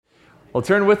Well,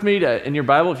 turn with me in your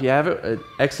Bible, if you have it,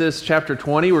 Exodus chapter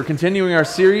 20. We're continuing our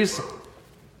series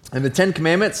in the Ten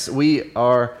Commandments. We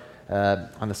are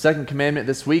on the second commandment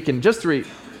this week. And just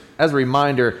as a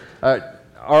reminder,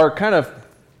 our kind of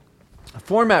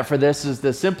format for this is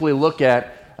to simply look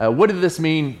at what did this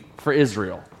mean for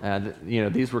Israel?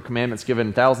 These were commandments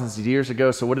given thousands of years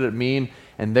ago, so what did it mean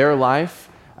in their life?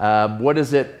 What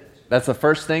is it? That's the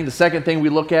first thing. The second thing we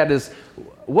look at is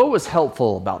what was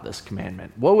helpful about this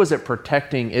commandment? What was it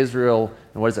protecting Israel,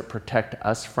 and what does it protect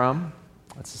us from?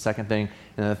 That's the second thing.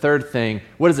 And the third thing,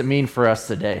 what does it mean for us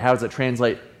today? How does it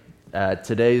translate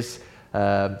today's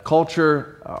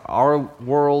culture, our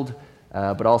world,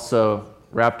 but also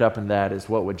wrapped up in that is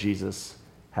what would Jesus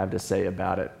have to say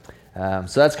about it?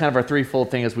 So that's kind of our threefold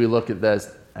thing as we look at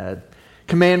the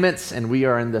commandments, and we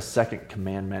are in the second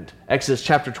commandment. Exodus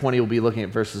chapter 20, we'll be looking at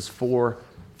verses 4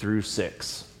 through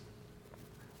 6.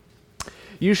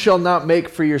 You shall not make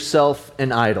for yourself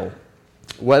an idol,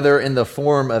 whether in the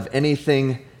form of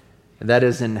anything that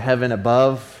is in heaven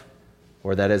above,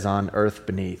 or that is on earth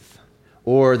beneath,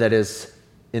 or that is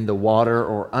in the water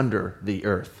or under the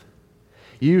earth.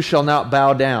 You shall not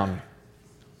bow down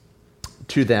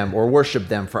to them or worship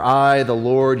them, for I, the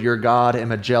Lord your God,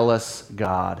 am a jealous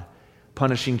God,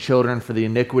 punishing children for the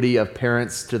iniquity of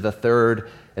parents to the third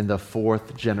and the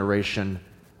fourth generation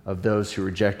of those who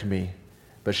reject me,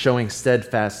 but showing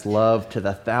steadfast love to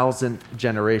the 1,000th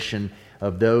generation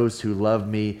of those who love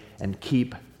me and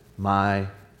keep my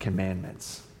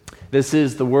commandments. This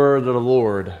is the word of the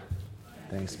Lord.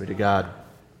 Thanks be to God.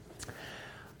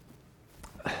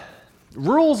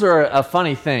 Rules are a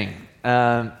funny thing.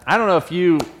 I don't know if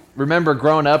you remember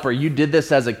growing up or you did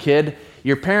this as a kid.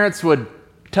 Your parents would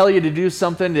tell you to do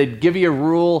something, they'd give you a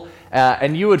rule,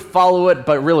 and you would follow it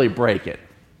but really break it,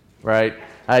 right?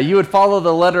 You would follow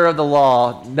the letter of the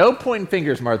law. No pointing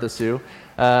fingers, Martha Sue.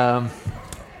 I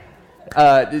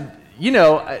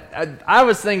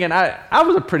was thinking I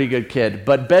was a pretty good kid,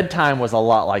 but bedtime was a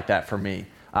lot like that for me.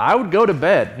 I would go to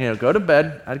bed, I'd go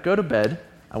to bed.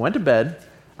 I went to bed.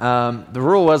 The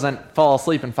rule wasn't fall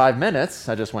asleep in 5 minutes.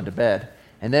 I just went to bed.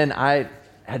 And then I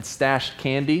had stashed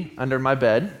candy under my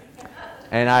bed,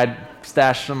 and I'd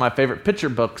stashed some of my favorite picture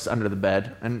books under the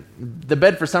bed. And the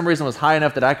bed, for some reason, was high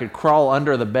enough that I could crawl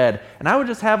under the bed. And I would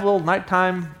just have a little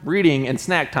nighttime reading and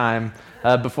snack time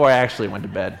before I actually went to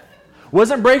bed.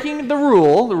 Wasn't breaking the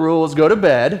rule. The rule was go to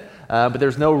bed, but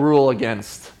there's no rule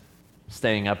against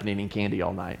staying up and eating candy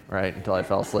all night, right, until I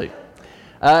fell asleep.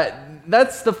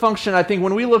 That's the function, I think,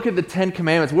 when we look at the Ten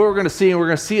Commandments, what we're going to see, and we're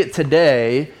going to see it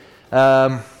today,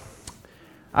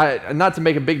 not to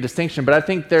make a big distinction, but I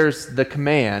think there's the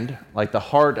command, like the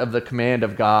heart of the command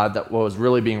of God that was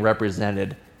really being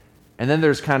represented. And then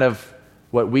there's kind of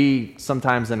what we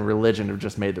sometimes in religion have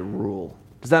just made the rule.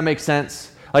 Does that make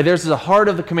sense? Like there's the heart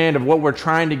of the command of what we're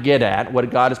trying to get at, what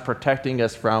God is protecting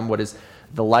us from, what is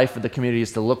the life of the community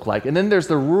is to look like. And then there's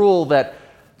the rule that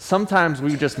sometimes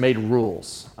we've just made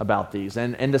rules about these.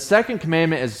 And the second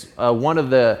commandment is one of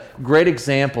the great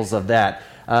examples of that.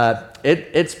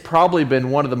 It's probably been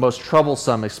one of the most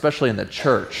troublesome, especially in the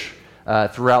church,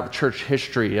 throughout the church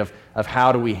history of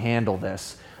how do we handle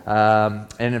this. And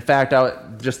in fact, I was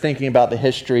just thinking about the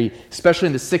history, especially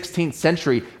in the 16th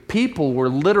century, people were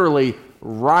literally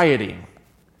rioting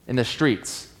in the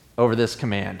streets over this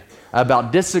command,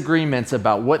 about disagreements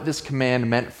about what this command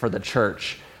meant for the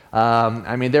church.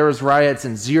 There was riots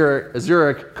in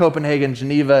Zurich, Copenhagen,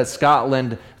 Geneva,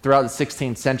 Scotland throughout the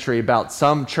 16th century about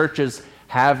some churches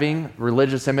having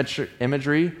religious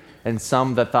imagery and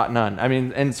some that thought none.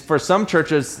 And for some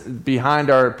churches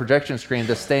behind our projection screen,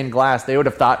 the stained glass, they would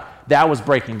have thought that was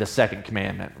breaking the second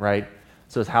commandment, right?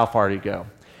 So it's how far do you go?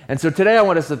 And so today I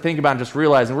want us to think about and just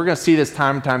realize, and we're going to see this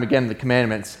time and time again in the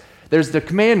commandments, there's the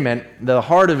commandment, the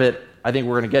heart of it, I think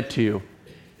we're going to get to,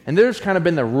 and there's kind of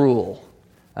been the rule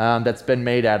that's been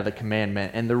made out of the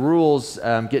commandment. And the rules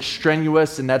get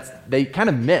strenuous, and they kind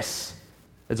of miss,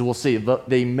 as we'll see,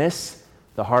 they miss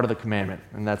the heart of the commandment,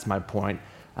 and that's my point.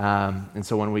 And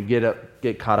so when we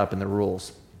get caught up in the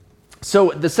rules. So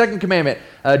the second commandment,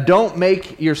 don't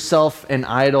make yourself an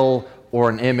idol or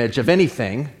an image of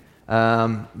anything,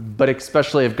 but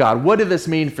especially of God. What did this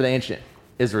mean for the ancient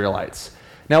Israelites?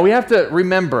 Now we have to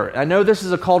remember, I know this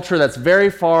is a culture that's very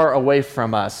far away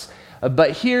from us,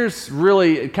 but here's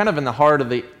really kind of in the heart of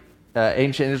the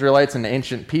ancient Israelites and the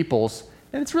ancient peoples,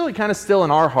 and it's really kind of still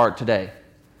in our heart today.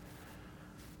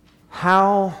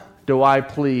 How do I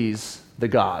please the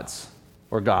gods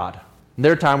or God? In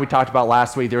their time, we talked about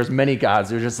last week, there's many gods.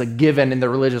 There's just a given in the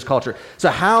religious culture. So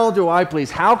how do I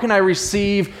please? How can I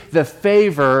receive the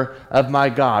favor of my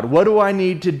God? What do I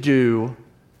need to do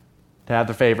to have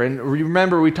the favor. And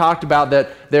remember, we talked about that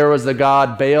there was the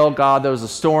god Baal god, there was a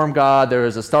storm god, there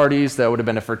was Astartes that would have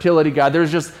been a fertility god.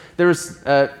 There's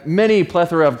many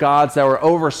plethora of gods that were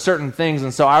over certain things,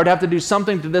 and so I would have to do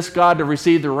something to this god to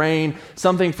receive the rain,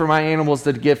 something for my animals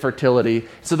to get fertility.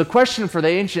 So the question for the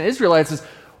ancient Israelites is,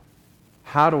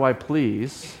 how do I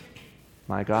please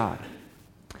my God?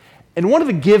 And one of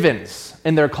the givens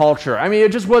in their culture, I mean,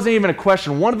 it just wasn't even a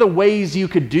question. One of the ways you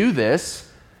could do this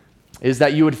is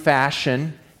that you would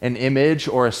fashion an image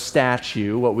or a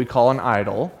statue, what we call an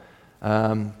idol,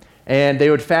 and they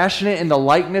would fashion it in the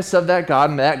likeness of that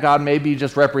god, and that god may be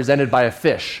just represented by a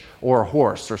fish or a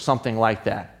horse or something like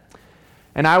that.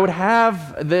 And I would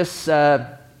have this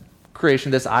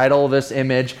creation, this idol, this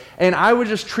image, and I would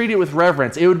just treat it with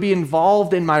reverence. It would be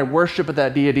involved in my worship of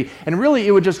that deity, and really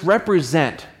it would just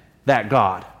represent that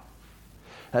god.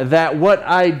 That what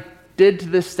I did to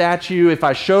this statue, if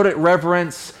I showed it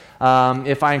reverence,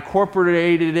 if I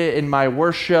incorporated it in my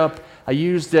worship, I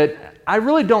used it. I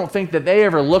really don't think that they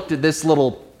ever looked at this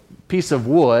little piece of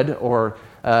wood or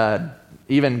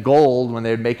even gold when they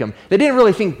would make them. They didn't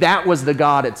really think that was the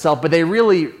god itself, but they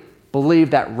really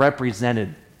believed that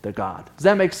represented the god. Does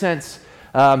that make sense?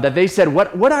 That they said,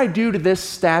 what I do to this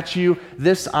statue,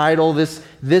 this idol,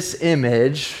 this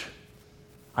image,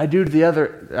 I do to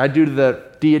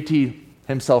the deity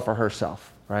himself or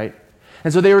herself, right?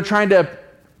 And so they were trying to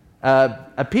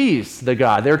appease the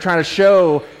god. They were trying to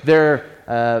show their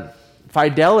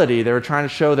fidelity. They were trying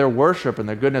to show their worship and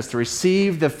their goodness, to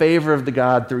receive the favor of the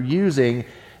god through using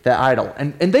the idol.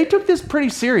 And they took this pretty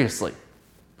seriously.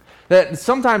 That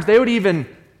sometimes they would even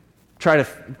try to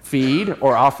feed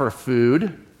or offer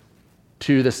food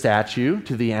to the statue,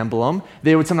 to the emblem.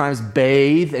 They would sometimes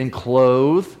bathe and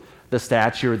clothe the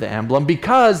statue or the emblem,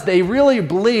 because they really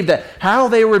believed that how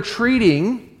they were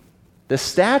treating the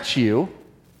statue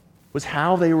was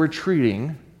how they were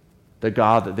treating the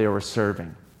God that they were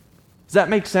serving. Does that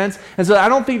make sense? And so I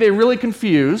don't think they really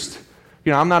confused.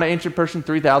 I'm not an ancient person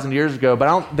 3,000 years ago,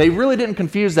 but they really didn't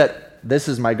confuse that this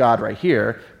is my God right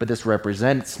here, but this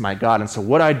represents my God. And so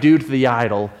what I do to the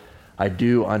idol, I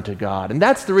do unto God. And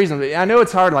that's the reason. I know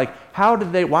it's hard, like,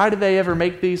 why did they ever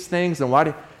make these things?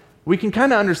 And we can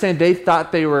kind of understand they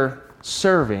thought they were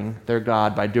serving their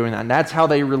God by doing that. And that's how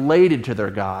they related to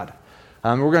their God.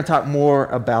 We're going to talk more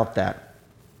about that.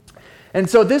 And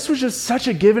so this was just such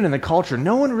a given in the culture.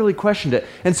 No one really questioned it.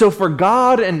 And so for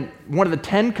God, and one of the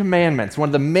 10 commandments, one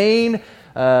of the main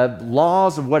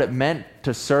laws of what it meant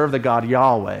to serve the God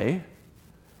Yahweh,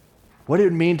 what it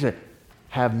would mean to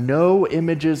have no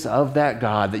images of that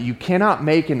God, that you cannot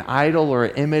make an idol or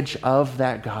an image of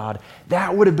that God,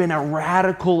 that would have been a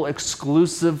radical,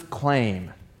 exclusive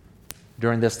claim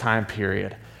during this time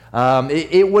period.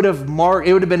 It would have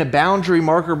been a boundary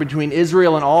marker between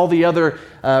Israel and all the other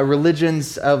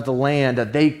religions of the land,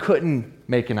 that they couldn't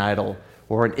make an idol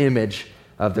or an image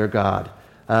of their God.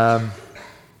 And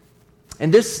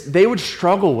they would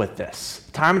struggle with this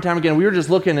time and time again. We were just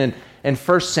looking in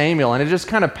 1 Samuel, and it's just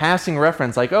kind of passing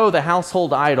reference, like, the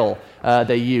household idol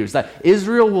they use. That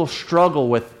Israel will struggle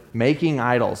with making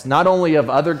idols, not only of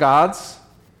other gods,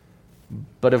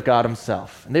 but of God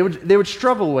himself. And they would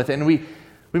struggle with it, and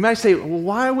we might say, well,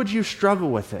 why would you struggle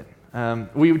with it?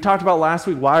 We talked about last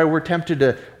week why we're tempted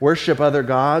to worship other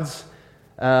gods.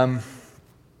 And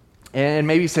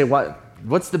maybe say,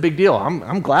 what's the big deal?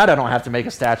 I'm glad I don't have to make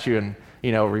a statue and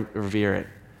revere it.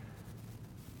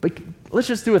 But let's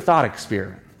just do a thought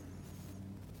experiment.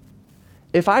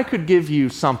 If I could give you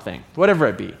something, whatever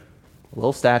it be, a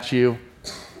little statue,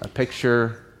 a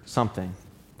picture, something.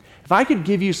 If I could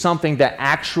give you something that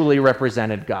actually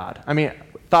represented God,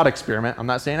 thought experiment, I'm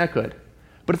not saying I could,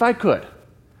 but if I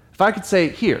could say,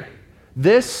 here,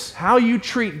 how you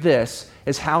treat this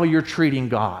is how you're treating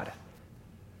God.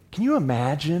 Can you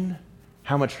imagine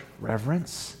how much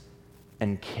reverence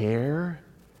and care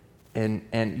and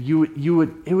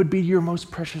it would be your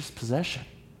most precious possession?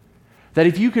 That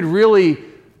if you could really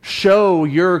show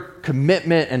your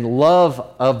commitment and love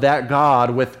of that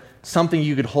God with something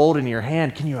you could hold in your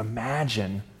hand, can you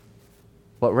imagine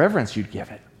what reverence you'd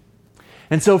give it?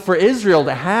 And so for Israel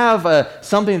to have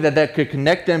something that could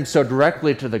connect them so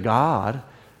directly to the God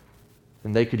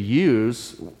and they could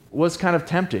use was kind of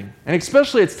tempting. And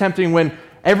especially it's tempting when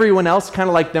everyone else, kind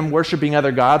of like them worshiping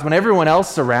other gods, when everyone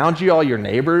else around you, all your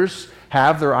neighbors,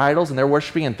 have their idols and they're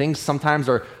worshiping, and things sometimes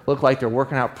look like they're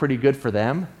working out pretty good for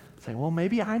them. Say, well,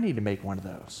 maybe I need to make one of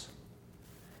those.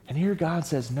 And here God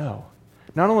says, no.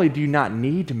 Not only do you not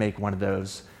need to make one of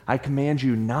those, I command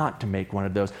you not to make one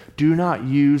of those. Do not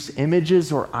use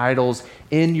images or idols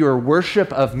in your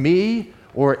worship of me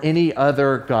or any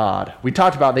other god. We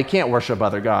talked about they can't worship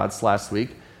other gods last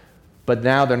week, but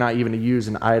now they're not even to use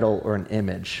an idol or an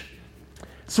image.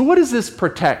 So what does this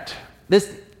protect?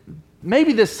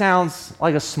 Maybe this sounds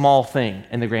like a small thing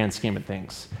in the grand scheme of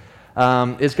things.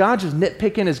 Is God just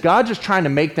nitpicking? Is God just trying to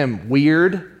make them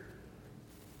weird?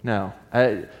 No.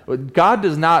 God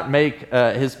does not make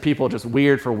his people just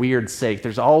weird for weird's sake.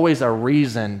 There's always a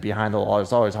reason behind the law.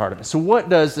 There's always heart of it. So what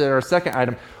does, our second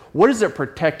item, what does it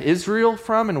protect Israel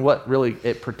from, and what really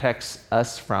it protects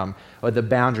us from, or the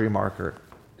boundary marker?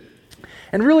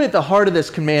 And really at the heart of this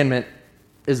commandment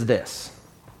is this.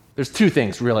 There's two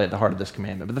things really at the heart of this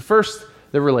commandment, but the first,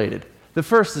 they're related. The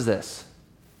first is this,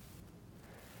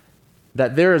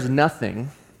 that there is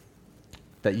nothing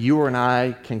that you and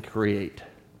I can create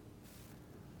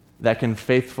that can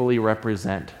faithfully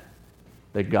represent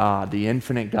the God, the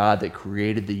infinite God that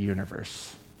created the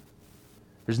universe.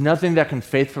 There's nothing that can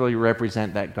faithfully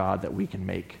represent that God that we can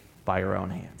make by our own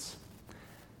hands.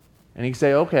 And you can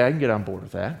say, okay, I can get on board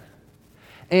with that.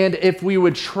 And if we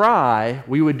would try,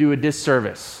 we would do a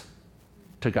disservice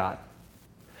to God.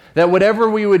 That whatever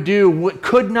we would do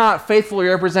could not faithfully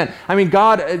represent. I mean,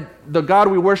 God, the God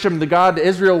we worship, the God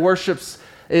Israel worships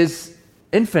is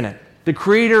infinite, the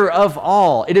creator of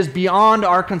all. It is beyond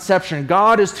our conception.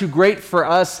 God is too great for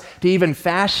us to even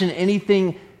fashion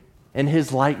anything in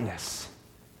his likeness.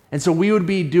 And so we would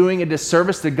be doing a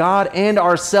disservice to God and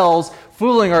ourselves,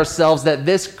 fooling ourselves that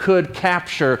this could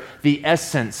capture the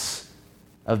essence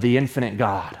of the infinite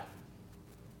God.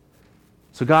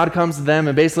 So God comes to them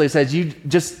and basically says, you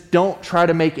just don't try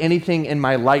to make anything in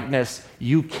my likeness.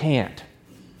 You can't.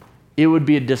 It would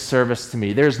be a disservice to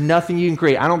me. There's nothing you can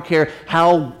create. I don't care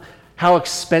how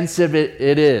expensive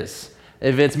it is.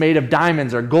 If it's made of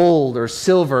diamonds or gold or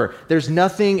silver, there's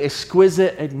nothing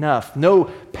exquisite enough, no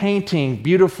painting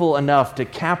beautiful enough to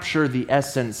capture the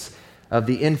essence of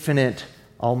the infinite,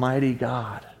 almighty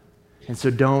God. And so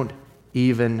don't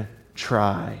even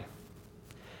try.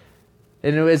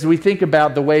 And as we think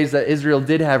about the ways that Israel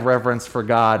did have reverence for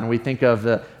God, and we think of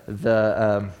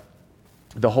the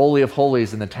Holy of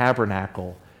Holies in the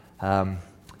tabernacle,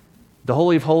 the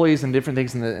Holy of Holies and different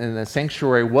things in the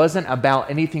sanctuary wasn't about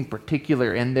anything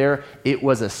particular in there. It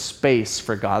was a space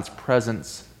for God's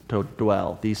presence to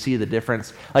dwell. Do you see the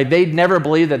difference? Like, they'd never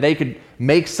believed that they could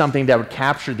make something that would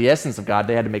capture the essence of God.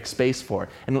 They had to make space for it.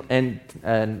 And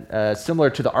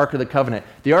similar to the Ark of the Covenant,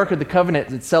 the Ark of the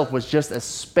Covenant itself was just a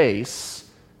space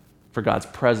for God's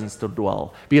presence to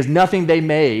dwell, because nothing they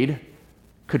made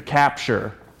could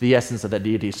capture the essence of that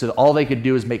deity. So all they could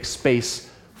do is make space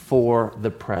for the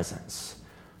presence.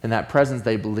 And that presence,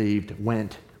 they believed,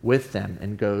 went with them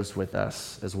and goes with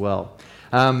us as well.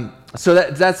 So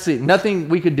that's it. Nothing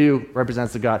we could do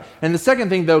represents the God. And the second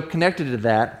thing, though, connected to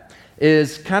that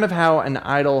is kind of how an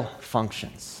idol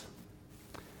functions.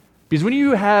 Because when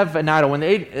you have an idol, when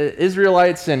the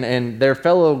Israelites and their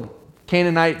fellow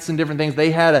Canaanites and different things,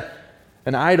 they had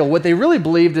an idol, what they really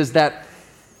believed is that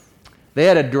they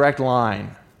had a direct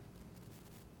line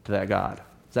to that God.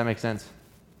 Does that make sense?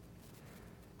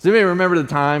 Does anybody remember the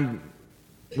time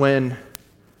when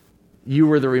you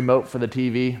were the remote for the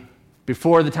TV?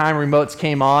 Before the time remotes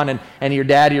came on and your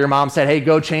dad or your mom said, hey,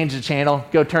 go change the channel,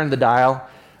 go turn the dial.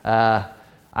 I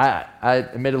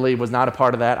admittedly was not a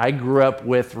part of that. I grew up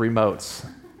with remotes.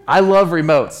 I love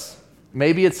remotes.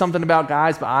 Maybe it's something about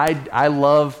guys, but I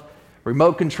love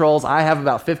remote controls. I have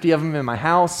about 50 of them in my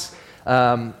house.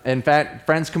 In fact,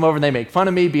 friends come over and they make fun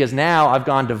of me because now I've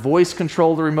gone to voice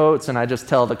control the remotes, and I just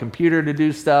tell the computer to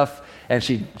do stuff, and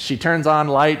she turns on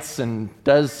lights and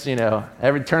does,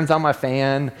 turns on my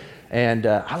fan, and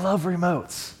I love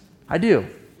remotes. I do,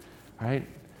 right?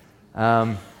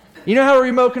 You know how a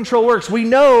remote control works. We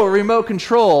know a remote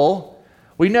control,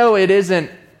 we know it isn't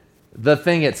the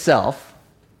thing itself,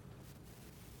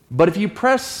 but if you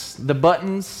press the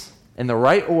buttons in the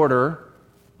right order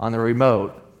on the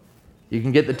remote, you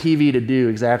can get the TV to do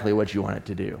exactly what you want it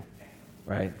to do,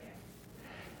 right?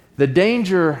 The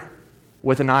danger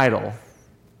with an idol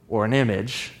or an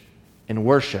image in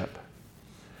worship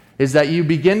is that you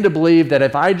begin to believe that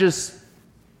if I just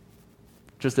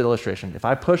an illustration, if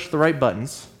I push the right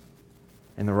buttons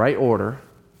in the right order,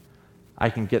 I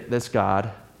can get this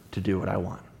God to do what I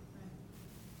want.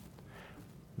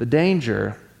 The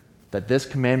danger that this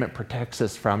commandment protects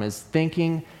us from is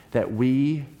thinking that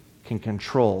we can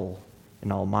control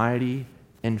an almighty,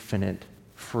 infinite,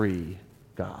 free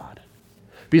God.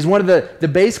 Because one of the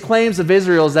base claims of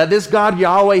Israel is that this God,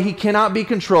 Yahweh, he cannot be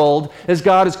controlled. This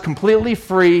God is completely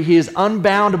free. He is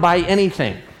unbound by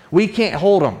anything. We can't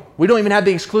hold him. We don't even have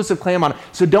the exclusive claim on it.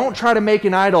 So don't try to make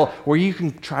an idol where you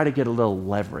can try to get a little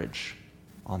leverage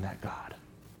on that God.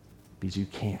 because you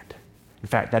can't. In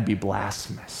fact, that'd be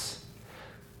blasphemous.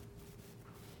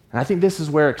 And I think this is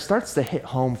where it starts to hit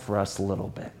home for us a little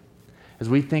bit, as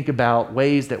we think about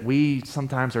ways that we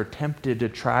sometimes are tempted to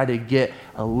try to get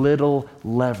a little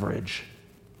leverage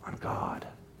on God,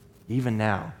 even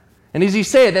now. And as you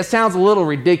say it, that sounds a little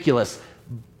ridiculous,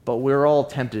 but we're all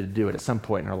tempted to do it at some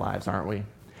point in our lives, aren't we?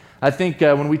 I think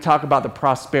when we talk about the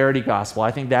prosperity gospel, I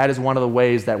think that is one of the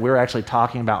ways that we're actually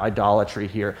talking about idolatry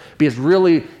here. Because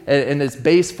really, in its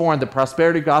base form, the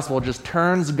prosperity gospel just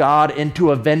turns God into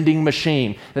a vending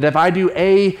machine. That if I do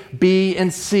A, B,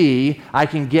 and C, I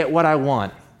can get what I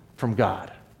want from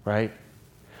God, right?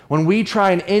 When we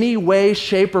try in any way,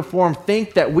 shape, or form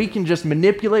think that we can just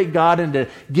manipulate God into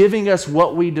giving us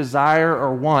what we desire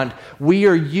or want, we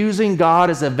are using God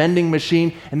as a vending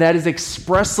machine, and that is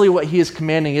expressly what he is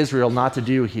commanding Israel not to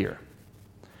do here.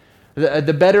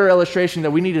 The better illustration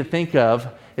that we need to think of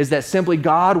is that simply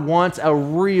God wants a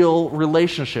real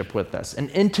relationship with us, an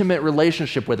intimate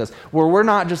relationship with us, where we're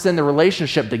not just in the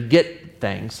relationship to get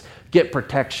things, get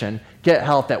protection, get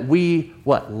health, that we,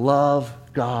 love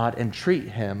God and treat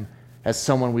him as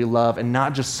someone we love and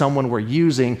not just someone we're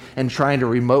using and trying to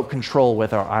remote control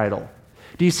with our idol.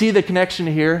 Do you see the connection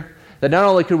here? That not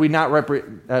only could we not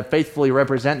faithfully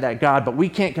represent that God, but we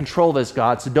can't control this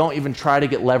God, so don't even try to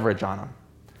get leverage on him.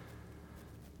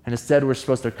 And instead, we're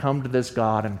supposed to come to this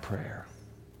God in prayer.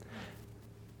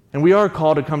 And we are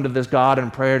called to come to this God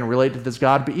in prayer and relate to this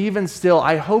God, but even still,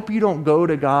 I hope you don't go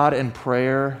to God in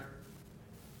prayer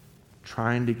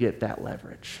trying to get that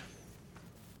leverage.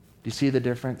 Do you see the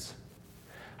difference?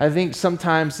 I think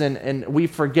sometimes, and we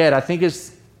forget, I think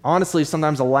it's honestly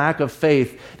sometimes a lack of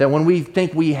faith that when we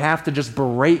think we have to just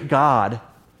berate God,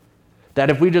 that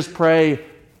if we just pray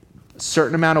a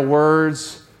certain amount of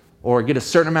words or get a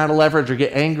certain amount of leverage or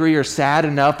get angry or sad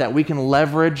enough that we can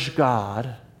leverage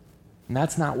God, and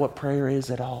that's not what prayer is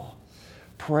at all.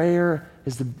 Prayer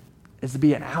is to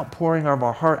be an outpouring of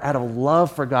our heart out of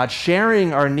love for God,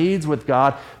 sharing our needs with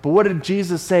God. But what did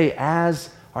Jesus say?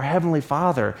 As our Heavenly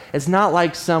Father. It's not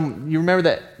like you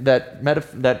remember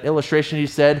that illustration he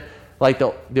said, like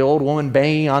the old woman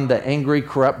banging on the angry,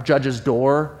 corrupt judge's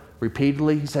door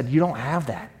repeatedly? He said, you don't have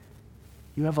that.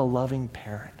 You have a loving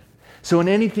parent. So in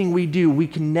anything we do, we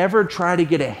can never try to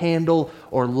get a handle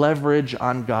or leverage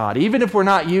on God. Even if we're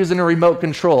not using a remote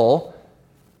control,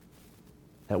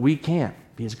 that we can't,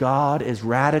 because God is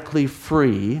radically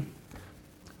free.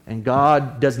 And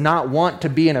God does not want to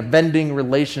be in a vending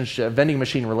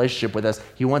machine relationship with us.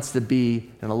 He wants to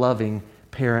be in a loving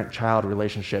parent-child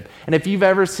relationship. And if you've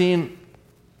ever seen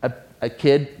a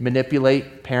kid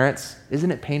manipulate parents,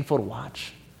 isn't it painful to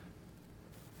watch?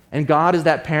 And God is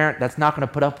that parent that's not going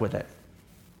to put up with it.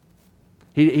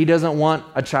 He doesn't want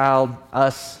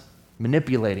us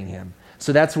manipulating him.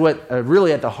 So that's what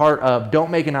really at the heart of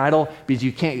don't make an idol, because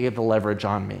you can't get the leverage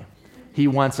on me. He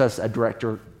wants us a direct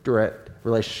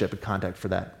relationship and contact for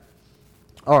that.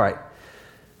 All right.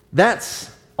 That's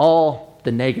all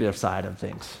the negative side of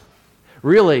things.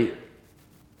 Really,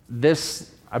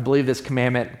 I believe this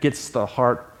commandment gets to the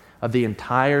heart of the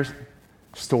entire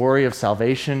story of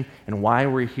salvation and why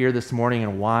we're here this morning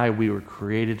and why we were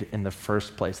created in the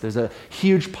first place. There's a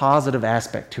huge positive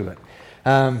aspect to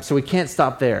it. So we can't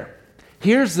stop there.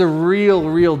 Here's the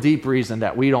real deep reason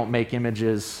that we don't make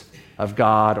images of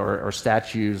God or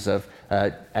statues of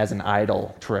as an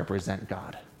idol to represent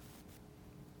God.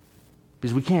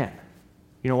 Because we can't.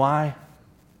 You know why?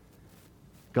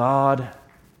 God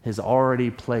has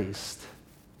already placed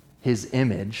his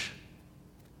image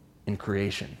in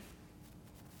creation.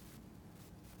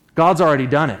 God's already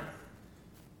done it.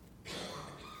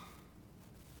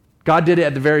 God did it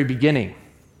at the very beginning.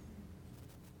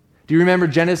 Do you remember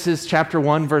Genesis chapter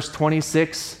 1, verse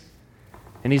 26?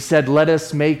 And he said, let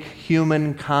us make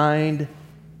humankind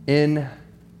in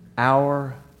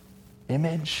our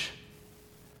image.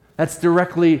 That's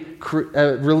directly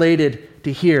related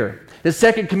to here. The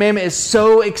second commandment is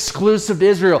so exclusive to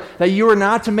Israel that you are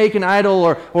not to make an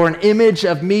idol or an image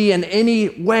of me in any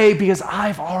way because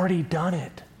I've already done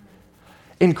it.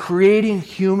 In creating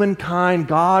humankind,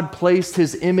 God placed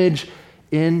his image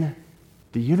in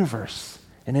the universe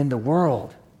and in the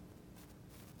world.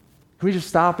 Can we just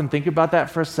stop and think about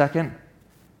that for a second?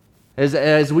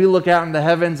 As we look out in the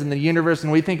heavens and the universe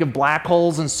and we think of black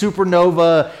holes and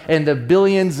supernova and the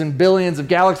billions and billions of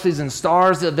galaxies and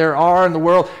stars that there are in the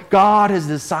world, God has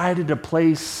decided to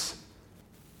place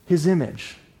his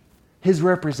image, his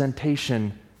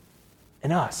representation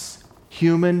in us,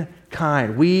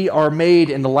 humankind. We are made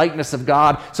in the likeness of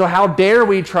God. So how dare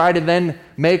we try to then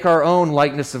make our own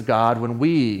likeness of God when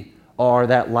we are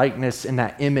that likeness and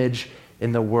that image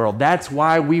in the world. That's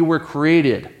why we were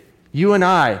created. You and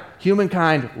I,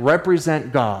 humankind,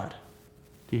 represent God.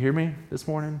 Do you hear me this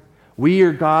morning? We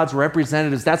are God's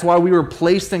representatives. That's why we were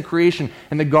placed in creation.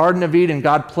 In the Garden of Eden,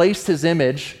 God placed his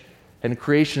image in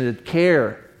creation to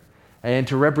care and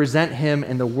to represent him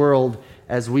in the world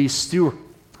as we steward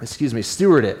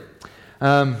it.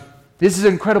 This is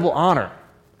an incredible honor.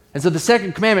 And so the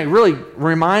second commandment really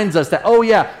reminds us that, oh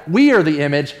yeah, we are the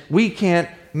image. We can't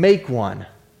make one.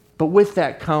 But with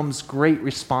that comes great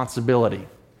responsibility.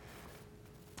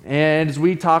 And as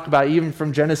we talk about, even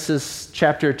from Genesis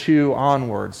chapter 2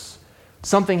 onwards,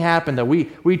 something happened that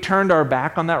we turned our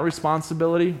back on that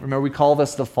responsibility. Remember, we call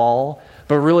this the fall.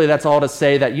 But really, that's all to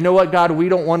say that, you know what, God, we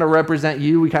don't want to represent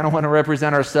you. We kind of want to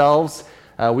represent ourselves.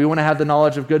 We want to have the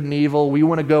knowledge of good and evil. We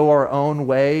want to go our own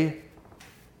way.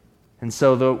 And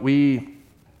so we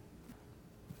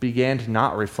began to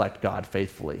not reflect God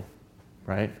faithfully,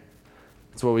 right?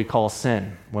 It's what we call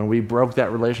sin. When we broke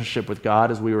that relationship with God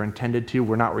as we were intended to,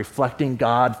 we're not reflecting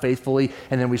God faithfully,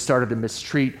 and then we started to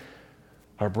mistreat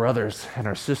our brothers and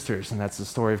our sisters, and that's the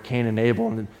story of Cain and Abel,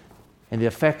 and the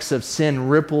effects of sin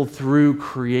rippled through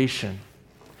creation.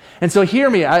 And so hear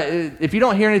me, if you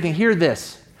don't hear anything, hear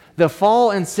this. The fall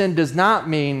and sin does not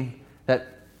mean that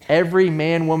every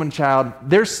man, woman, child,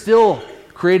 they're still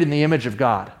created in the image of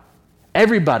God.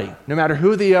 Everybody, no matter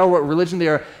who they are, what religion they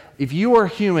are, if you are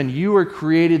human, you are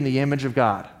created in the image of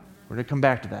God. We're going to come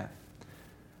back to that.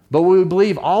 But we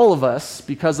believe all of us,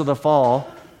 because of the fall,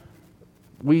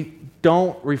 we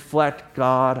don't reflect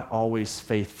God always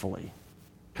faithfully.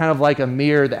 Kind of like a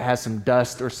mirror that has some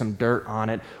dust or some dirt on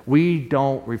it. We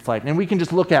don't reflect. And we can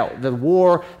just look at the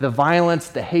war, the violence,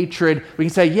 the hatred. We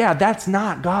can say, yeah, that's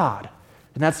not God.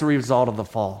 And that's the result of the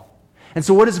fall. And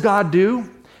so what does God do?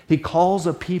 He calls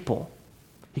a people.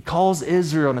 He calls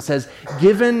Israel and it says,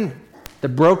 given the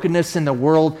brokenness in the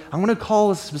world, I'm going to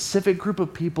call a specific group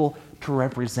of people to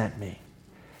represent me,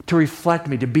 to reflect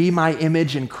me, to be my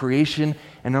image in creation,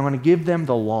 and I'm going to give them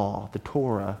the law, the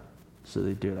Torah, so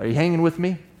they do it. Are you hanging with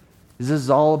me? This is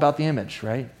all about the image,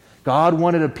 right? God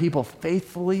wanted a people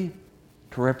faithfully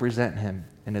to represent him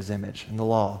in his image, in the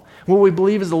law. What we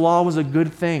believe is the law was a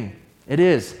good thing. It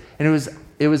is. And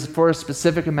it was for a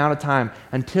specific amount of time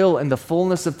until in the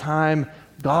fullness of time,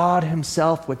 God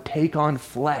himself would take on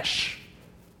flesh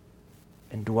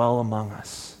and dwell among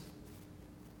us.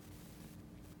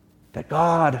 That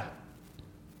God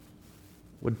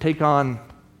would take on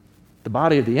the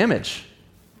body of the image.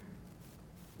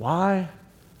 Why?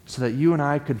 So that you and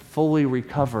I could fully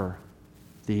recover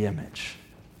the image.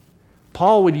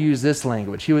 Paul would use this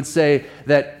language. He would say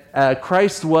that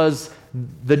Christ was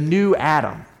the new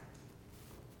Adam.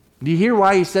 Do you hear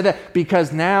why he said that?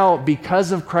 Because now,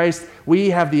 because of Christ,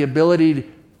 we have the ability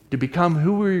to become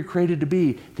who we were created to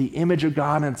be, the image of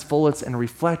God in its fullest, and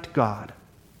reflect God.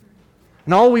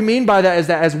 And all we mean by that is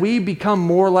that as we become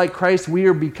more like Christ, we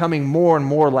are becoming more and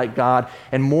more like God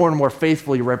and more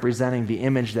faithfully representing the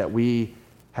image that we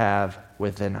have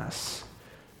within us.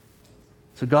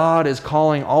 So God is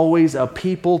calling always a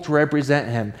people to represent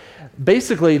him.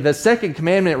 Basically, the second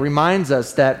commandment reminds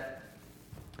us that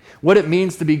what it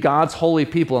means to be God's holy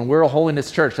people, and we're a holiness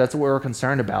church. That's what we're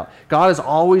concerned about. God has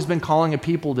always been calling a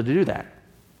people to do that.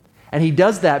 And he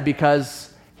does that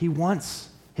because he wants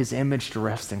his image to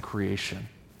rest in creation.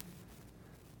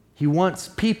 He wants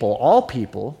people, all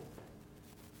people,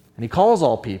 and he calls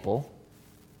all people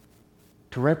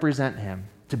to represent him,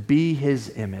 to be his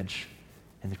image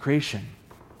in the creation.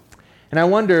 And I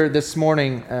wonder this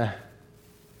morning,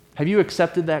 have you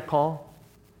accepted that call?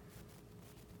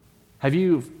 Have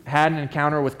you had an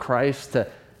encounter with Christ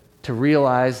to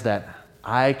realize that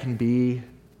I can be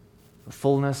the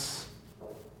fullness?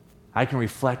 I can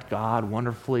reflect God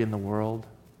wonderfully in the world?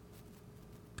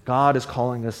 God is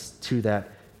calling us to that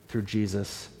through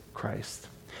Jesus Christ.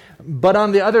 But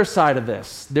on the other side of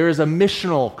this, there is a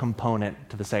missional component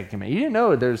to the second commandment. You didn't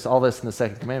know there's all this in the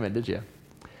second commandment, did you?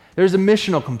 There's a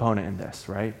missional component in this,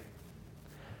 right?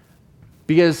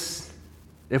 Because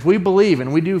if we believe,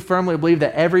 and we do firmly believe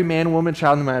that every man, woman,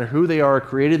 child, no matter who they are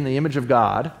created in the image of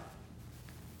God,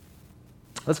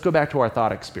 let's go back to our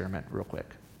thought experiment real quick.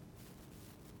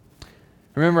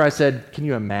 Remember I said, can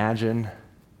you imagine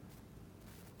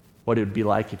what it would be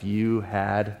like if you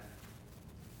had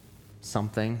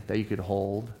something that you could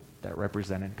hold that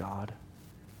represented God?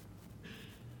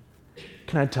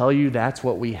 Can I tell you that's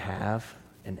what we have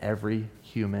in every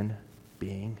human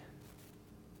being?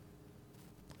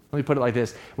 Let me put it like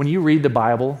this. When you read the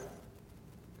Bible,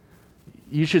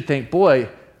 you should think, boy,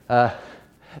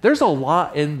 there's a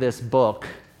lot in this book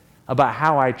about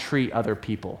how I treat other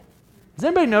people. Has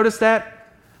anybody noticed that?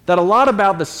 That a lot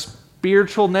about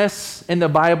spiritualness in the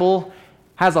Bible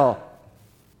has a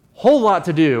whole lot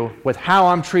to do with how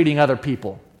I'm treating other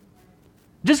people.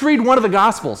 Just read one of the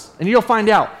Gospels and you'll find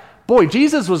out, boy,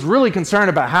 Jesus was really concerned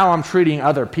about how I'm treating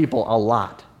other people a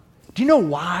lot. Do you know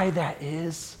why that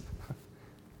is?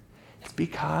 It's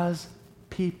because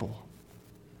people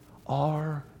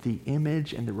are the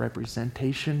image and the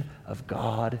representation of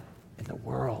God in the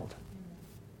world.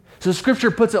 So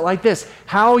Scripture puts it like this: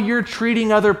 how you're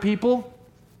treating other people,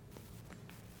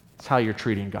 it's how you're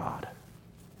treating God.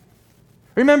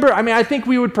 Remember, I think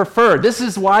we would prefer, this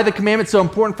is why the commandment's so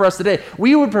important for us today.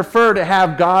 We would prefer to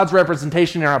have God's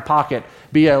representation in our pocket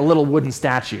be a little wooden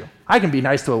statue. I can be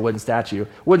nice to a wooden statue.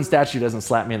 Wooden statue doesn't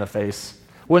slap me in the face.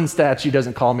 Wooden statue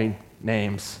doesn't call me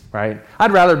names, right?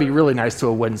 I'd rather be really nice to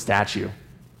a wooden statue.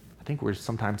 I think we're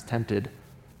sometimes tempted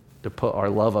to put our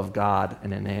love of God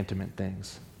in inanimate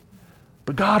things.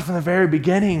 But God from the very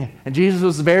beginning, and Jesus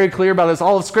was very clear about this,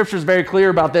 all of Scripture is very clear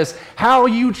about this, how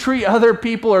you treat other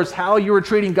people is how you are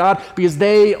treating God, because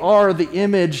they are the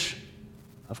image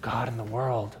of God in the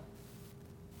world.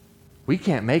 We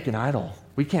can't make an idol.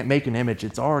 We can't make an image.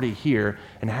 It's already here.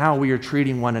 And how we are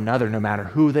treating one another, no matter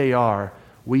who they are,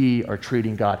 we are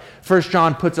treating God. 1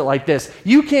 John puts it like this: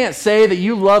 you can't say that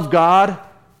you love God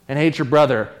and hate your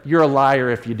brother. You're a liar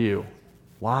if you do.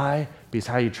 Why? Because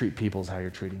how you treat people is how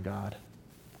you're treating God.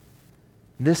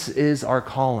 This is our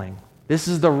calling. This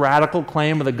is the radical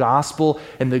claim of the gospel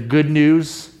and the good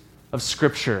news of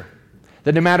Scripture.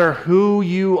 That no matter who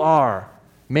you are,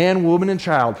 man, woman, and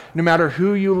child, no matter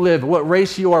who you live, what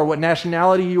race you are, what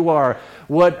nationality you are,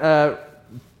 what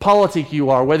politic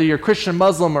you are, whether you're Christian,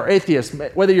 Muslim, or atheist,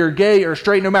 whether you're gay or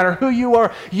straight, no matter who you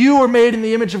are made in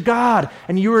the image of God,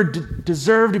 and you are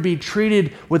deserve to be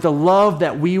treated with the love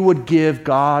that we would give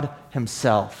God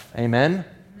Himself. Amen?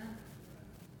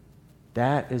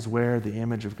 That is where the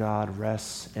image of God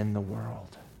rests in the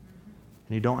world.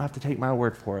 And you don't have to take my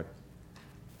word for it.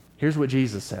 Here's what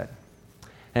Jesus said.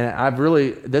 And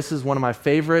this is one of my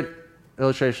favorite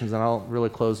illustrations, and I'll really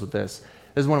close with this.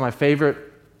 This is one of my favorite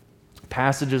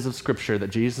passages of Scripture that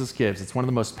Jesus gives. It's one of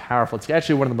the most powerful. It's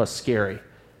actually one of the most scary.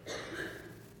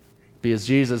 Because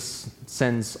Jesus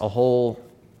sends a whole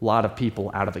lot of people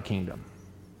out of the kingdom.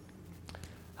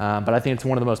 But I think it's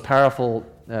one of the most powerful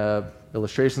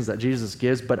illustrations that Jesus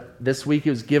gives. But this week he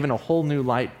was given a whole new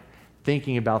light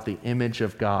thinking about the image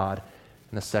of God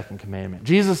in the second commandment.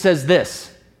 Jesus says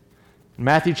this in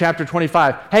Matthew chapter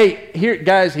 25. Hey, here,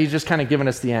 guys, he's just kind of giving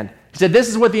us the end. He said, this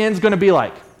is what the end's going to be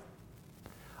like.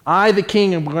 I, the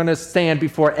king, am going to stand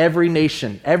before every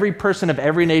nation. Every person of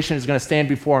every nation is going to stand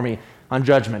before me on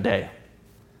Judgment Day.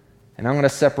 And I'm going to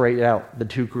separate out the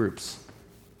two groups,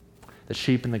 the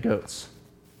sheep and the goats.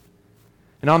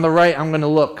 And on the right, I'm going to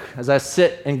look, as I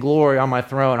sit in glory on my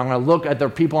throne, I'm going to look at the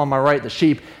people on my right, the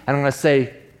sheep, and I'm going to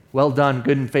say, well done,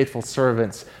 good and faithful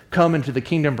servants. Come into the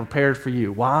kingdom prepared for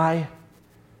you. Why?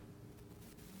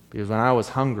 Because when I was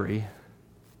hungry,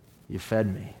 you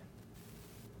fed me.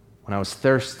 When I was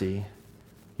thirsty,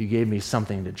 you gave me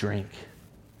something to drink.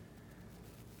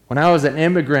 When I was an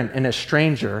immigrant and a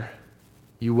stranger,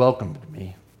 you welcomed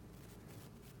me.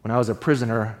 When I was a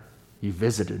prisoner, you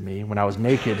visited me. When I was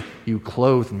naked, you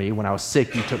clothed me. When I was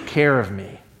sick, you took care of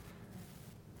me.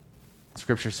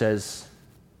 Scripture says,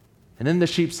 and then the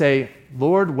sheep say,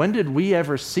 Lord, when did we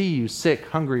ever see you sick,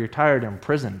 hungry, or tired, or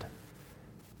imprisoned?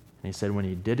 And he said, when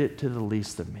you did it to the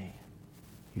least of me,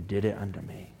 you did it unto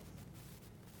me.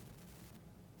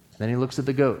 Then he looks at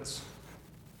the goats.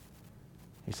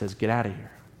 He says, get out of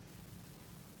here.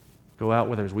 Go out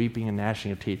where there's weeping and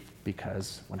gnashing of teeth,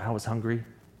 because when I was hungry,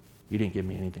 you didn't give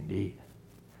me anything to eat.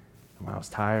 And when I was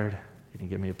tired, you didn't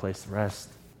give me a place to rest.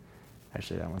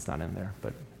 Actually, that one's not in there,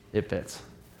 but it fits.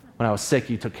 When I was sick,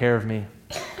 you took care of me.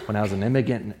 When I was an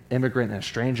immigrant and a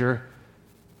stranger,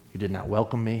 you did not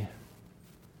welcome me.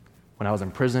 When I was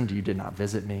imprisoned, you did not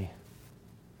visit me.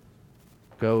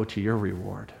 Go to your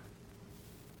reward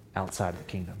outside of the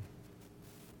kingdom,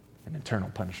 an eternal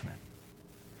punishment.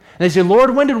 And they say,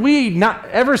 Lord, when did we not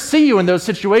ever see you in those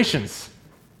situations?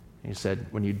 And he said,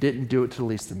 when you didn't do it to the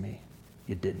least of me,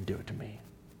 you didn't do it to me.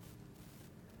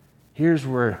 Here's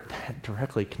where that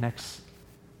directly connects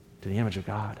to the image of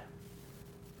God.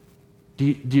 Do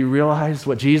you realize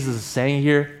what Jesus is saying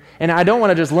here? And I don't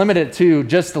want to just limit it to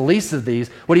just the least of these.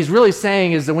 What he's really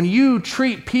saying is that when you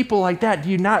treat people like that, do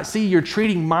you not see you're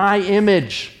treating my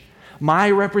image,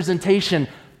 my representation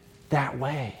that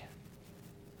way?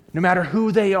 No matter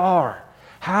who they are,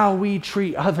 how we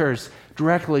treat others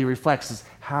directly reflects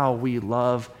how we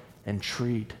love and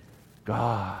treat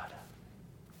God.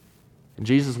 And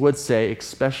Jesus would say,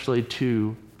 especially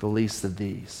to the least of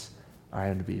these, I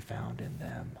am to be found in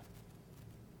them.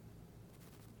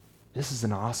 This is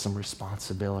an awesome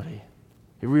responsibility.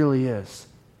 It really is.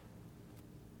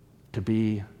 To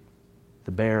be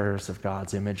the bearers of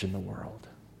God's image in the world.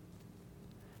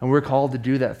 And we're called to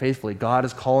do that faithfully. God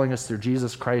is calling us through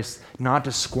Jesus Christ not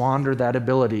to squander that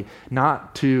ability,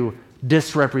 not to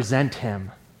disrepresent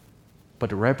him,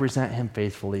 but to represent him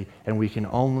faithfully. And we can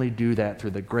only do that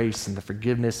through the grace and the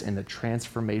forgiveness and the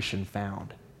transformation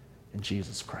found in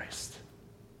Jesus Christ.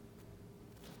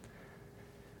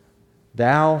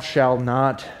 Thou shalt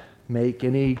not make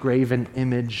any graven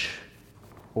image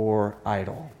or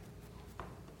idol.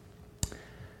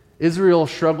 Israel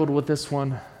struggled with this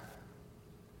one.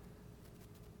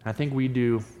 I think we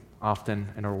do often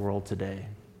in our world today.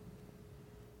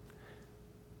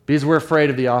 Because we're afraid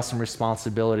of the awesome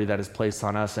responsibility that is placed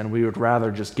on us, and we would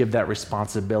rather just give that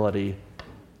responsibility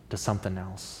to something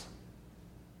else.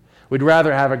 We'd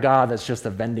rather have a God that's just a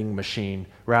vending machine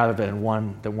rather than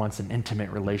one that wants an intimate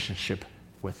relationship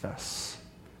with us.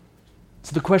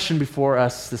 So the question before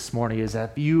us this morning is,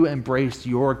 have you embraced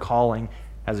your calling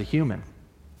as a human?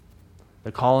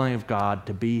 The calling of God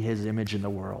to be his image in the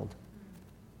world.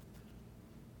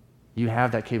 You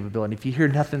have that capability. If you hear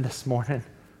nothing this morning,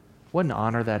 what an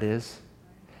honor that is.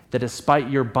 That despite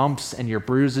your bumps and your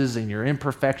bruises and your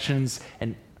imperfections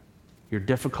and your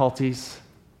difficulties,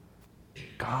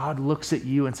 God looks at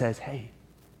you and says, hey,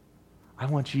 I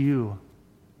want you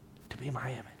to be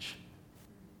my image.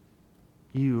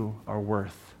 You are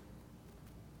worth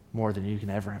more than you can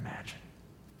ever imagine.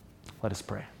 Let us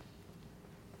pray.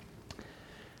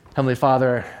 Heavenly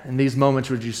Father, in these moments,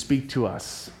 would you speak to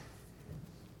us?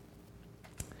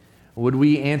 Would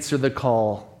we answer the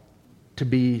call to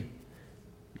be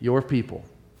your people,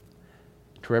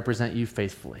 to represent you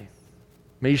faithfully?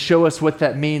 May you show us what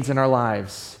that means in our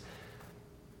lives.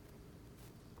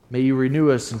 May you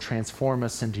renew us and transform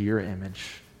us into your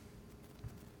image.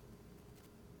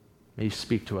 May you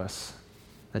speak to us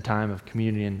in the time of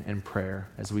communion and prayer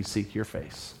as we seek your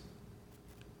face.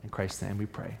 In Christ's name we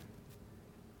pray.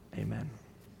 Amen.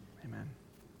 Amen.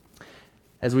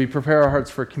 As we prepare our hearts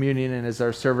for communion and as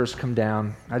our servers come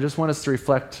down, I just want us to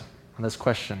reflect on this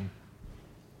question.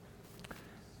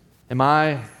 Am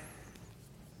I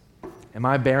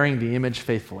bearing the image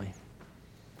faithfully?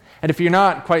 And if you're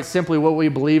not, quite simply what we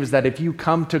believe is that if you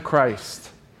come to Christ,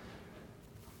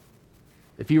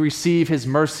 if you receive his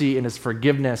mercy and his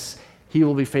forgiveness, he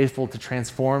will be faithful to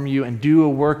transform you and do a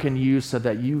work in you so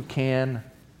that you can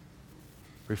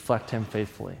reflect him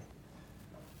faithfully.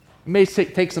 It may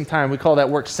take some time. We call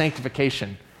that work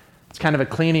sanctification. It's kind of a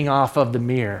cleaning off of the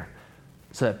mirror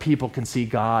so that people can see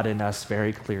God in us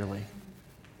very clearly.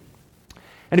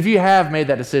 And if you have made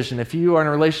that decision, if you are in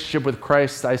a relationship with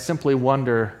Christ, I simply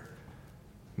wonder,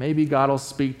 maybe God will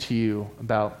speak to you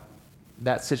about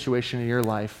that situation in your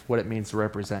life, what it means to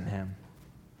represent him,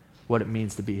 what it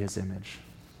means to be his image.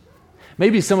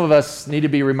 Maybe some of us need to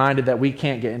be reminded that we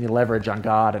can't get any leverage on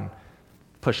God and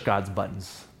push God's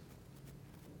buttons.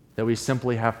 That we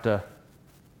simply have to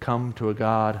come to a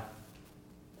God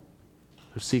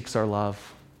who seeks our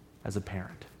love as a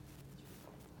parent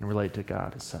and relate to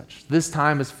God as such. This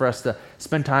time is for us to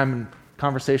spend time in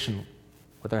conversation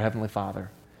with our Heavenly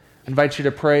Father. I invite you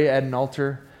to pray at an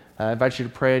altar. I invite you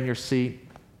to pray in your seat,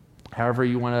 however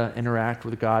you want to interact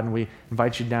with God, and we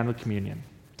invite you down to communion.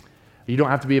 You don't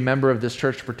have to be a member of this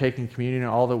church to partake in communion.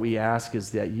 All that we ask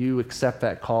is that you accept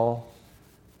that call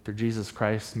through Jesus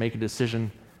Christ, make a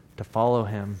decision to follow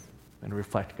him and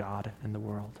reflect God in the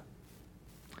world.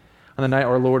 On the night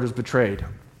our Lord was betrayed,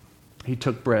 he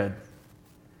took bread,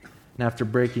 and after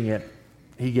breaking it,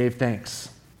 he gave thanks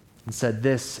and said,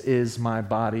 "This is my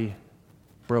body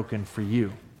broken for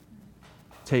you.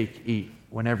 Take, eat,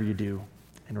 whenever you do,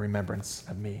 in remembrance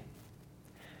of me."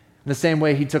 In the same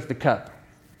way, he took the cup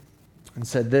and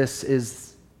said, "This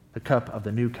is the cup of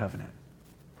the new covenant.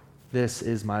 This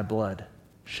is my blood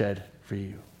shed for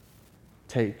you.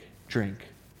 Take, drink,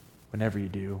 whenever you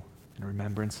do, in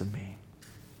remembrance of me."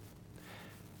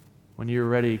 When you're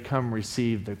ready, come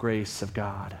receive the grace of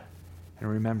God. And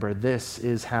remember, this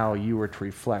is how you are to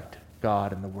reflect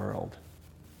God in the world.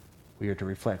 We are to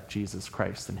reflect Jesus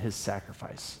Christ and his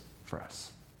sacrifice for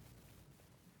us.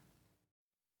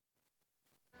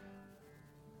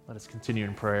 Let us continue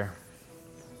in prayer.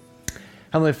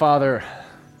 Heavenly Father,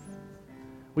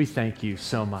 we thank you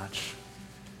so much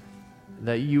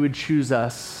that you would choose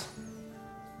us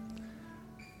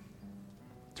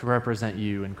to represent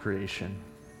you in creation.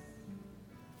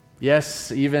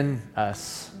 Yes, even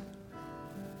us,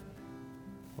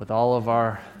 with all of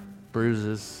our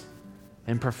bruises,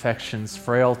 imperfections,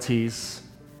 frailties,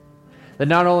 that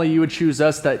not only you would choose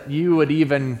us, that you would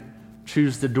even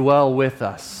choose to dwell with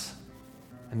us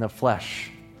in the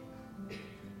flesh,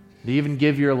 to even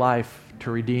give your life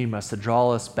to redeem us, to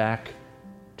draw us back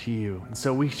to you. And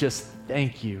so we just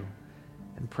thank you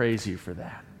and praise you for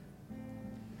that.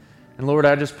 And Lord,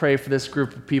 I just pray for this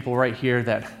group of people right here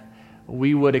that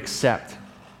we would accept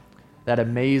that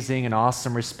amazing and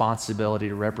awesome responsibility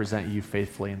to represent you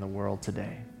faithfully in the world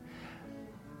today.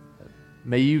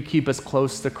 May you keep us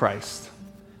close to Christ.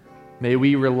 May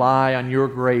we rely on your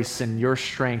grace and your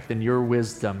strength and your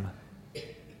wisdom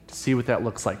to see what that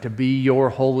looks like, to be your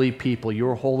holy people,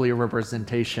 your holy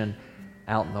representation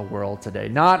out in the world today.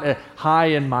 Not high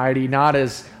and mighty, not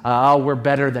as, we're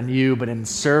better than you, but in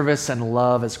service and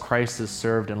love as Christ has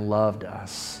served and loved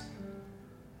us.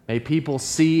 May people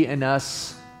see in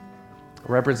us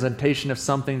a representation of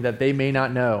something that they may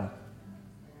not know,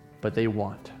 but they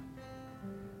want.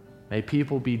 May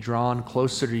people be drawn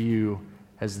closer to you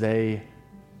as they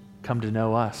come to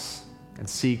know us and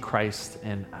see Christ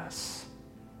in us.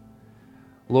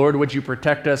 Lord, would you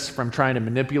protect us from trying to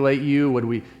manipulate you?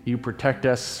 Would you protect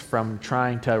us from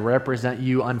trying to represent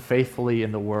you unfaithfully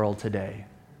in the world today?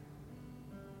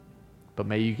 But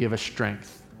may you give us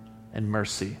strength and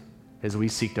mercy as we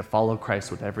seek to follow Christ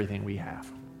with everything we have.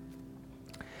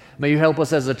 May you help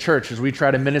us as a church as we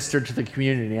try to minister to the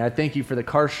community. I thank you for the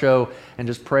car show and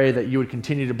just pray that you would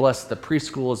continue to bless the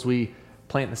preschool as we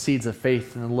plant the seeds of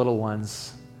faith in the little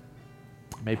ones.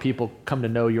 May people come to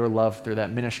know your love through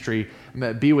that ministry.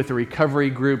 Be with the recovery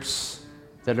groups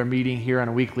that are meeting here on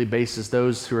a weekly basis,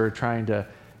 those who are trying to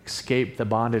escape the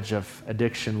bondage of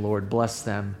addiction, Lord, bless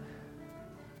them.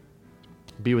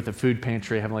 Be with the food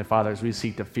pantry, Heavenly Father, as we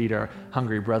seek to feed our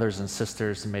hungry brothers and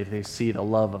sisters, and may they see the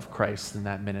love of Christ in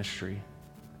that ministry.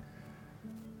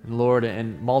 And Lord,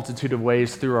 in multitude of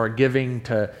ways through our giving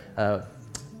to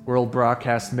World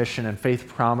Broadcast Mission and Faith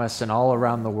Promise and all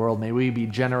around the world, may we be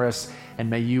generous, and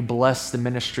may you bless the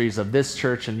ministries of this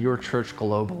church and your church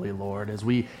globally, Lord, as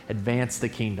we advance the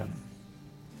kingdom.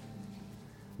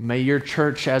 May your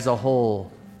church as a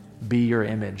whole be your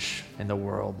image in the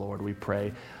world, Lord, we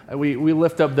pray. We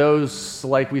lift up those,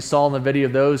 like we saw in the video,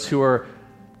 those who are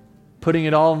putting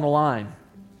it all on the line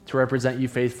to represent you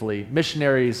faithfully.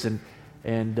 Missionaries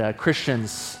and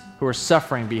Christians who are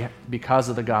suffering because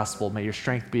of the gospel. May your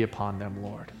strength be upon them,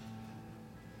 Lord.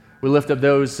 We lift up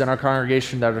those in our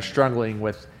congregation that are struggling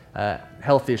with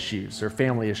health issues or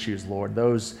family issues, Lord.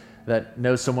 Those that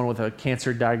know someone with a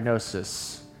cancer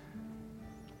diagnosis.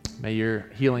 May your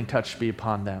healing touch be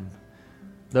upon them.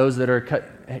 Those that are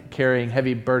carrying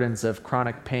heavy burdens of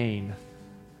chronic pain,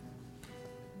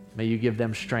 may you give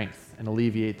them strength and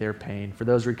alleviate their pain. For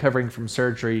those recovering from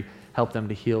surgery, help them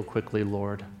to heal quickly,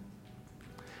 Lord.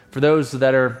 For those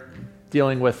that are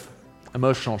dealing with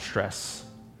emotional stress,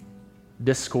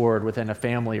 discord within a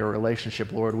family or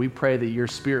relationship, Lord, we pray that your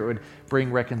Spirit would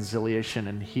bring reconciliation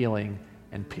and healing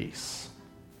and peace.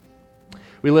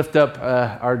 We lift up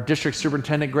our district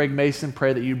superintendent, Greg Mason,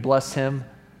 pray that you bless him.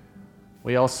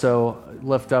 We also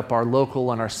lift up our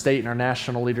local and our state and our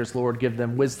national leaders, Lord. Give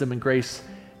them wisdom and grace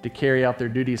to carry out their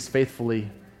duties faithfully,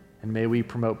 and may we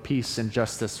promote peace and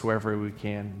justice wherever we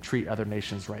can and treat other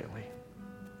nations rightly.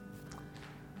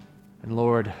 And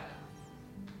Lord,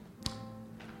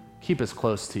 keep us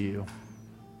close to you.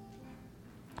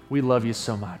 We love you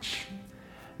so much.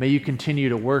 May you continue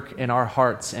to work in our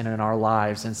hearts and in our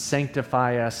lives and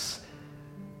sanctify us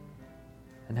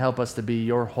and help us to be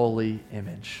your holy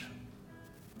image.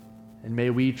 And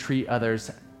may we treat others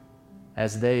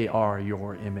as they are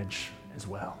your image as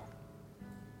well.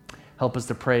 Help us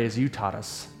to pray as you taught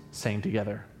us, saying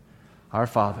together, Our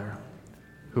Father,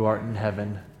 who art in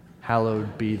heaven,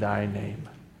 hallowed be thy name.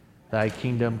 Thy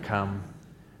kingdom come,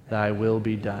 thy will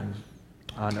be done,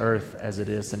 on earth as it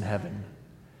is in heaven.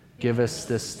 Give us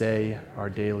this day our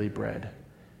daily bread,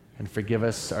 and forgive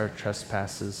us our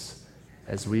trespasses,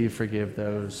 as we forgive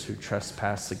those who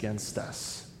trespass against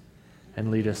us. And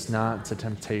lead us not into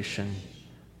temptation,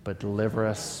 but deliver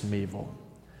us from evil.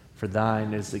 For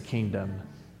thine is the kingdom,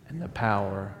 and the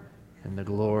power, and the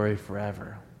glory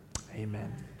forever.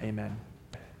 Amen. Amen.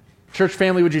 Church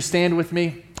family, would you stand with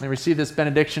me and receive this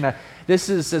benediction? This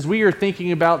is, as we are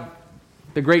thinking about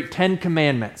the great 10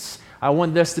 commandments, I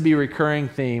want this to be a recurring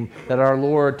theme that our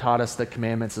Lord taught us the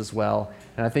commandments as well.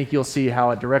 And I think you'll see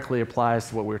how it directly applies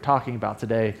to what we're talking about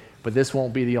today. But this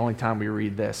won't be the only time we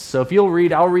read this. So if you'll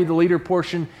read, I'll read the leader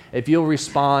portion. If you'll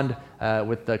respond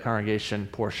with the congregation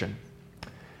portion.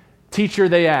 Teacher,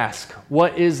 they ask,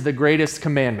 what is the greatest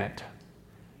commandment?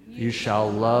 You shall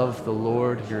love the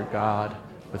Lord your God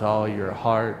with all your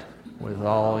heart, with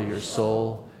all your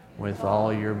soul, with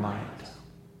all your mind.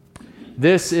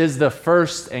 This is the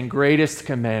first and greatest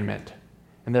commandment,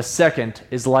 and the second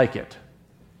is like it.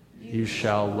 You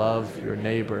shall love your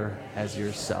neighbor as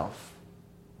yourself.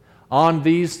 On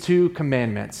these two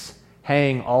commandments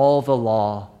hang all the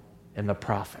law and the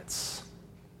prophets.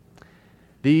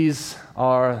 These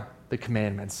are the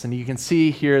commandments. And you can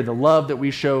see here the love that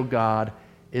we show God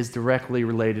is directly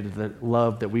related to the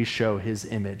love that we show his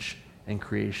image and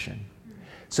creation.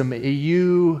 So may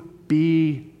you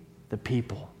be the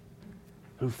people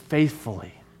who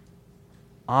faithfully,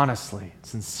 honestly,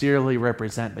 sincerely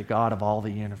represent the God of all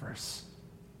the universe.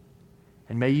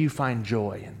 And may you find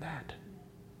joy in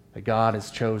that God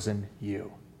has chosen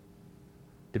you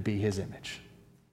to be his image.